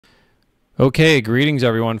Okay, greetings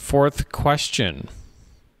everyone. Fourth question.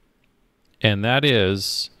 And that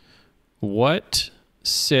is, what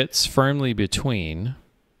sits firmly between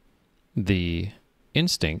the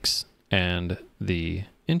instincts and the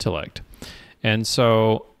intellect? And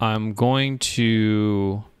so I'm going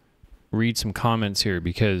to read some comments here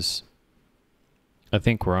because I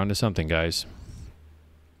think we're onto something, guys.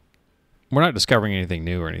 We're not discovering anything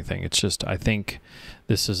new or anything. It's just, I think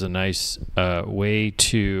this is a nice way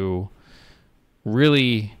to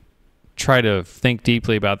really try to think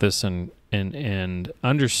deeply about this and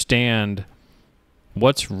understand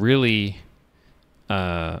what's really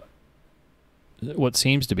what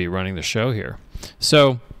seems to be running the show here.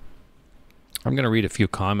 So I'm going to read a few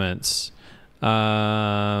comments.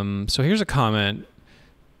 So here's a comment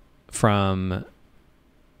from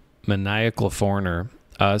Maniacal Foreigner.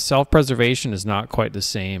 Self-preservation is not quite the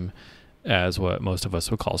same as what most of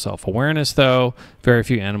us would call self-awareness, though. Very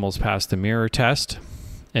few animals pass the mirror test,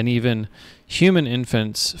 and even human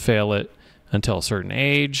infants fail it until a certain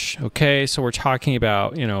age. Okay, so we're talking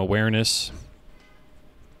about, awareness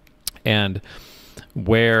and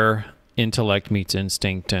where intellect meets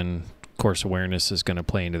instinct, and of course awareness is going to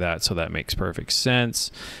play into that, so that makes perfect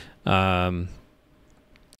sense. And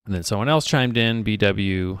then someone else chimed in,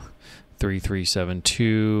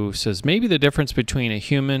 BW3372 says, maybe the difference between a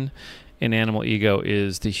human and animal ego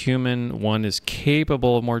is the human one is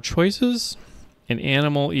capable of more choices. An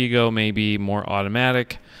animal ego may be more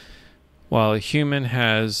automatic, while a human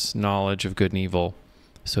has knowledge of good and evil,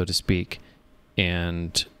 so to speak,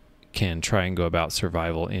 and can try and go about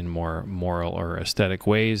survival in more moral or aesthetic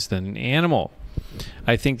ways than an animal.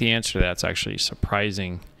 I think the answer to that's actually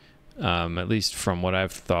surprising, at least from what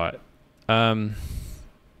I've thought. And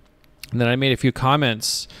then I made a few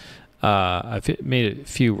comments. I've made a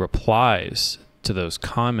few replies to those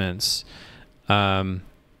comments. And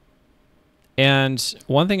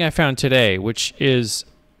one thing I found today, which is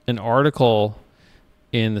an article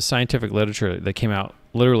in the scientific literature that came out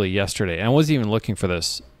literally yesterday. And I wasn't even looking for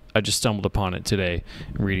this. I just stumbled upon it today,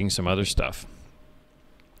 reading some other stuff.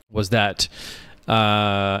 Was that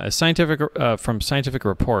from Scientific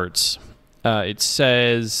Reports, it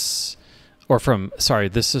says,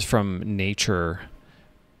 this is from Nature.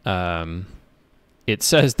 It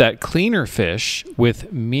says that cleaner fish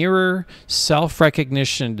with mirror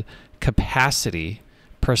self-recognition capacity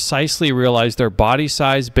precisely realize their body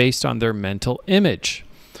size based on their mental image.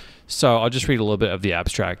 So I'll just read a little bit of the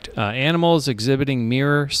abstract. Animals exhibiting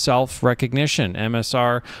mirror self-recognition,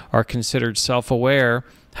 MSR, are considered self-aware.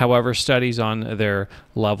 However, studies on their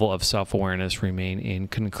level of self-awareness remain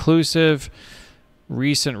inconclusive.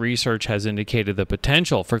 Recent research has indicated the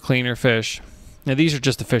potential for cleaner fish, now these are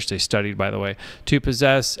just the fish they studied, by the way, to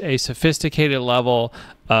possess a sophisticated level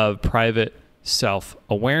of private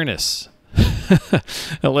self-awareness.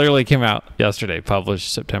 It literally came out yesterday,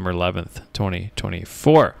 published September 11th,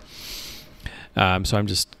 2024. So I'm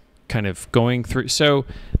just kind of going through. So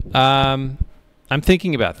I'm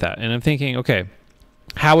thinking about that, and I'm thinking, okay,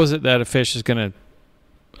 how is it that a fish is going to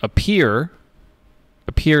appear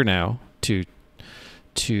now to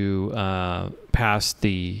pass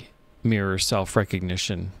the mirror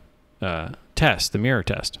self-recognition test, the mirror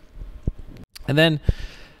test? And then,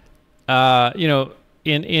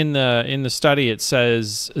 in the study, it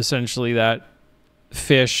says essentially that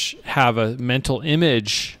fish have a mental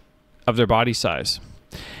image of their body size.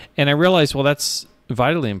 And I realized, well, that's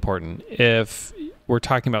vitally important if we're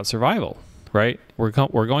talking about survival, right? We're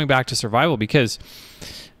going back to survival because,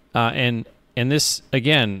 and this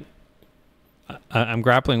again, I'm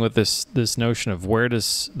grappling with this notion of where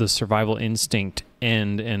does the survival instinct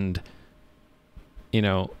end and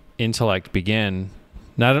intellect begin.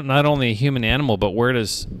 Not only a human animal, but where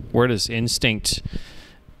does instinct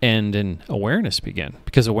end and awareness begin?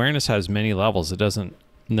 Because awareness has many levels. It doesn't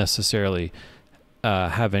necessarily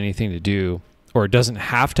have anything to do, or it doesn't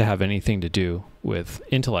have to have anything to do with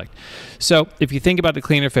intellect. So if you think about the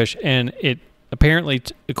cleaner fish, and it apparently,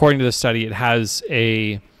 according to the study, it has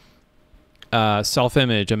a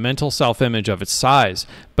self-image, a mental self-image of its size.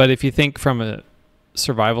 But if you think from a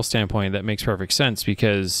survival standpoint, that makes perfect sense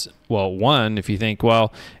because, well, one, if you think,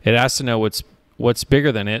 well, it has to know what's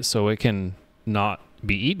bigger than it so it can not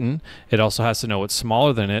be eaten. It also has to know what's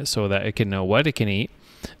smaller than it so that it can know what it can eat.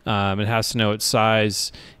 It has to know its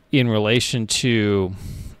size in relation to,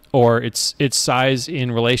 or its size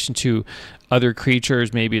in relation to other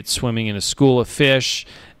creatures. Maybe it's swimming in a school of fish,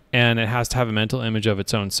 and it has to have a mental image of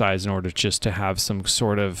its own size in order just to have some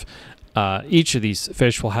sort of, each of these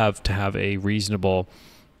fish will have to have a reasonable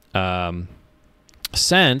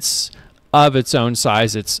sense of its own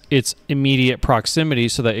size, its immediate proximity,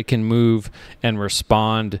 so that it can move and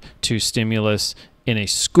respond to stimulus in a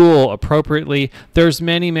school appropriately. There's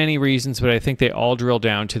many, many reasons, but I think they all drill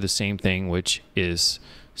down to the same thing, which is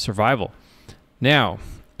survival. Now,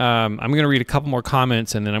 I'm going to read a couple more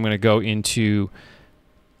comments, and then I'm going to go into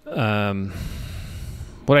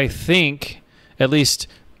what I think, at least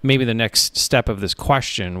maybe the next step of this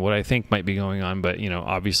question, what I think might be going on, but,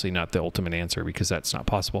 obviously not the ultimate answer, because that's not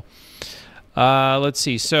possible. Let's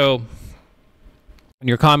see. So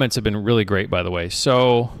your comments have been really great, by the way.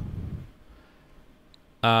 So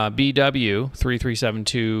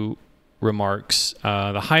BW3372 remarks,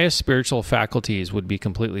 the highest spiritual faculties would be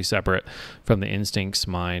completely separate from the instincts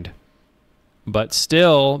mind, but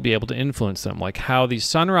still be able to influence them, like how the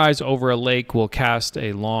sunrise over a lake will cast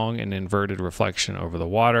a long and inverted reflection over the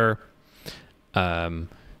water. And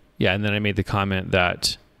then I made the comment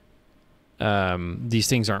that these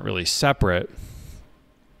things aren't really separate,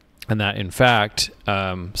 and that in fact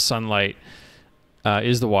sunlight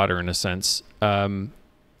is the water in a sense.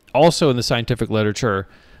 Also in the scientific literature,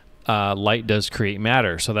 light does create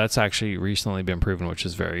matter, so that's actually recently been proven, which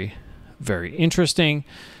is very, very interesting.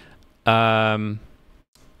 Anyway,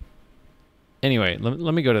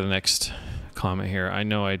 let me go to the next comment here. I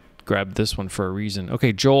know I grabbed this one for a reason.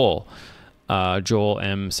 Okay, Joel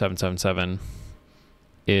M777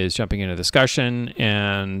 is jumping into discussion,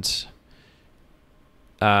 and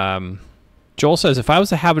Joel says, if I was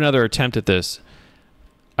to have another attempt at this,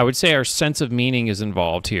 I would say our sense of meaning is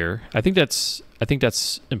involved here. I think that's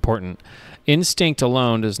important. Instinct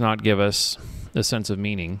alone does not give us a sense of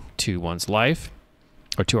meaning to one's life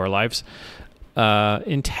or to our lives.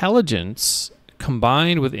 Intelligence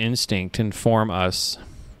combined with instinct inform us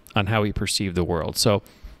on how we perceive the world. So,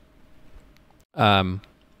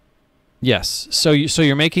 yes. So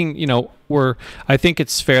you're making, I think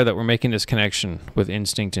it's fair that we're making this connection with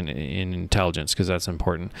instinct and intelligence, because that's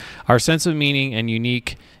important. Our sense of meaning and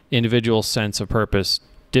unique individual sense of purpose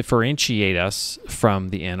differentiate us from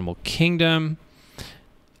the animal kingdom.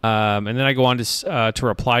 And then I go on to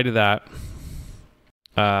reply to that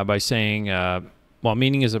by saying, while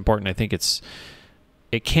meaning is important, I think it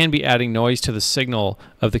can be adding noise to the signal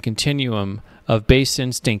of the continuum of base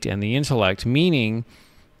instinct and the intellect. Meaning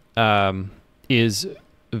is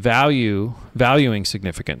valuing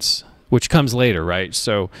significance, which comes later, right?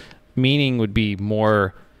 So meaning would be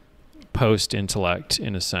more post-intellect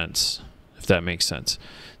in a sense, if that makes sense.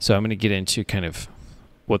 So I'm going to get into kind of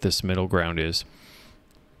what this middle ground is.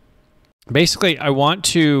 Basically, I want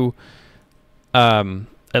to, at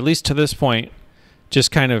least to this point,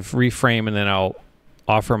 just kind of reframe, and then I'll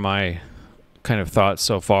offer my kind of thoughts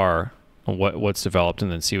so far on what's developed,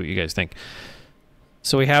 and then see what you guys think.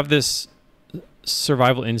 So we have this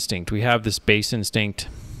survival instinct. We have this base instinct,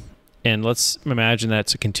 and let's imagine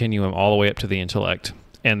that's a continuum all the way up to the intellect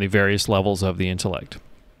and the various levels of the intellect,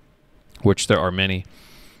 which there are many,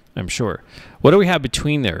 I'm sure. What do we have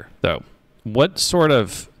between there, though? What sort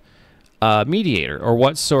of mediator, or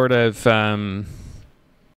what sort of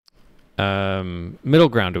middle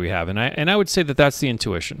ground do we have? And I would say that that's the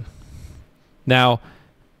intuition. Now,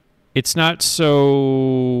 it's not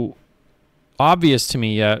so obvious to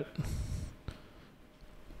me yet,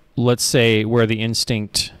 let's say, where the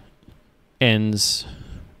instinct ends,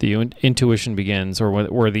 the intuition begins, or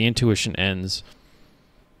where the intuition ends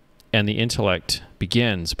and the intellect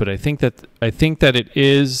begins. But I think that it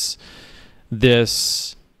is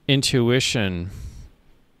this intuition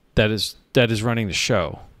that is running the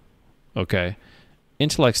show. Okay,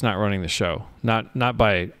 intellect's not running the show, not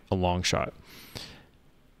by a long shot.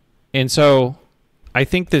 And so I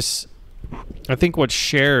think what's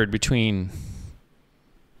shared between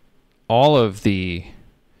all of the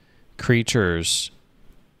creatures,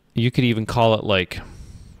 you could even call it like,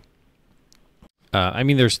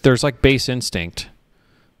 there's like base instinct,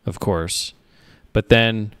 of course, but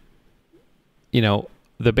then,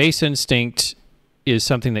 the base instinct is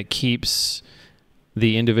something that keeps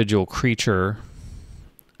the individual creature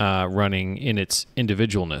running in its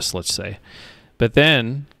individualness, let's say. But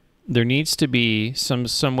then there needs to be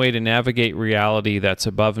some way to navigate reality that's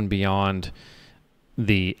above and beyond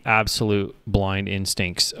the absolute blind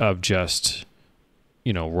instincts of just,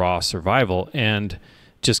 raw survival, and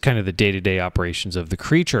just kind of the day-to-day operations of the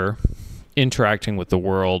creature interacting with the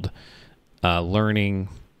world, learning,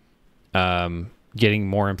 getting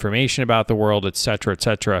more information about the world, etc.,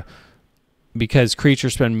 etc. Because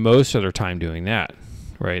creatures spend most of their time doing that,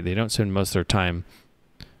 right? They don't spend most of their time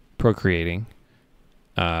procreating,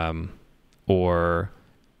 or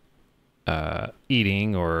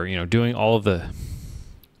eating, or doing all of the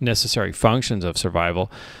necessary functions of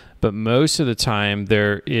survival. but most of the time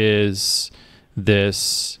there is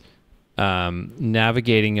this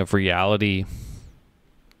navigating of reality.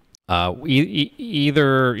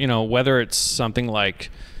 Either, you know, whether it's something like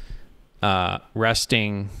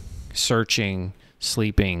resting, searching,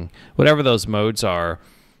 sleeping, whatever those modes are,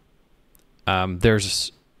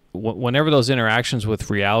 whenever those interactions with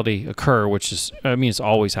reality occur, which is, I mean, it's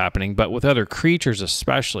always happening, but with other creatures,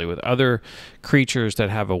 especially with other creatures that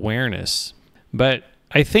have awareness. But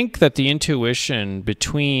I think that the intuition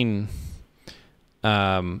between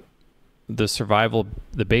the survival,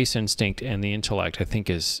 the base instinct, and the intellect, I think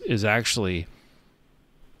is actually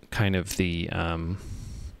kind of the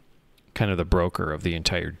broker of the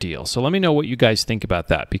entire deal. So let me know what you guys think about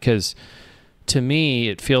that, because to me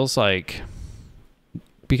it feels like,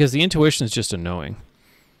 because the intuition is just a knowing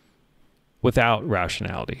without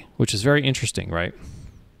rationality, which is very interesting, right?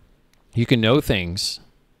 You can know things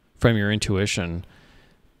from your intuition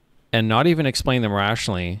and not even explain them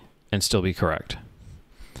rationally and still be correct.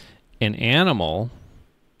 An animal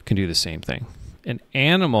can do the same thing. An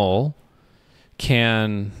animal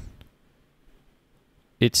can,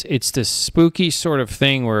 it's this spooky sort of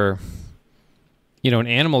thing where, you know, an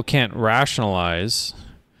animal can't rationalize,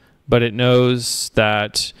 but it knows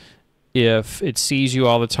that if it sees you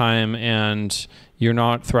all the time and you're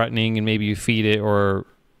not threatening, and maybe you feed it, or,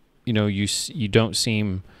 you know, you don't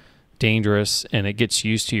seem dangerous, and it gets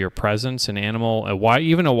used to your presence. An animal,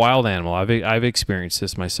 even a wild animal, I've experienced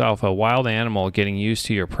this myself. A wild animal getting used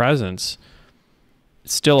to your presence,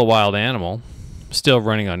 it's still a wild animal, still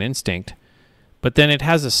running on instinct, but then it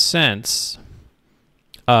has a sense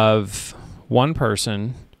of one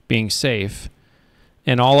person being safe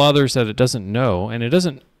and all others that it doesn't know. And it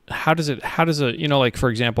doesn't, how does it, you know, like, for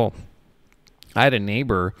example, I had a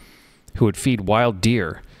neighbor who would feed wild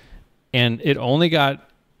deer, and it only got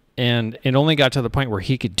to the point where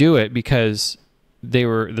he could do it because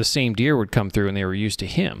the same deer would come through and they were used to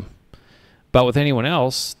him. But with anyone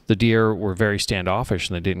else, the deer were very standoffish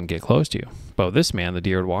and they didn't get close to you. But with this man, the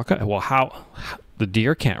deer would walk up. Well, how the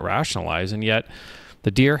deer can't rationalize, and yet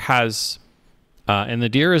the deer has, and the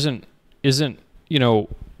deer isn't, you know,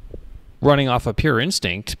 running off a pure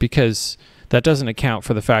instinct, because that doesn't account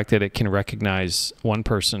for the fact that it can recognize one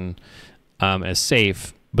person as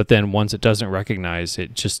safe. But then once it doesn't recognize,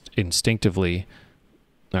 it just instinctively,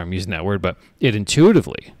 I'm using that word, but it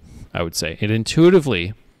intuitively, I would say, it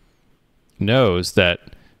intuitively knows that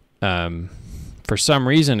for some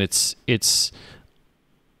reason it's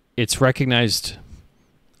recognized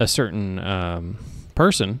a certain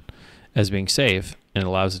person as being safe, and it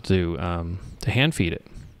allows it to hand feed it.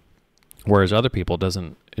 Whereas other people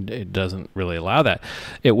it doesn't really allow that.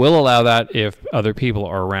 It will allow that if other people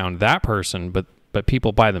are around that person, but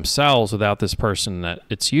people by themselves without this person that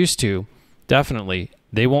it's used to, definitely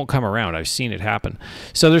they won't come around. I've seen it happen.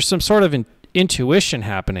 So there's some sort of intuition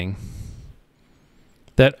happening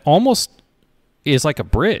that almost is like a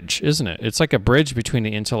bridge, isn't it? It's like a bridge between the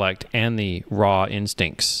intellect and the raw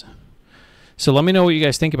instincts. So let me know what you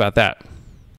guys think about that.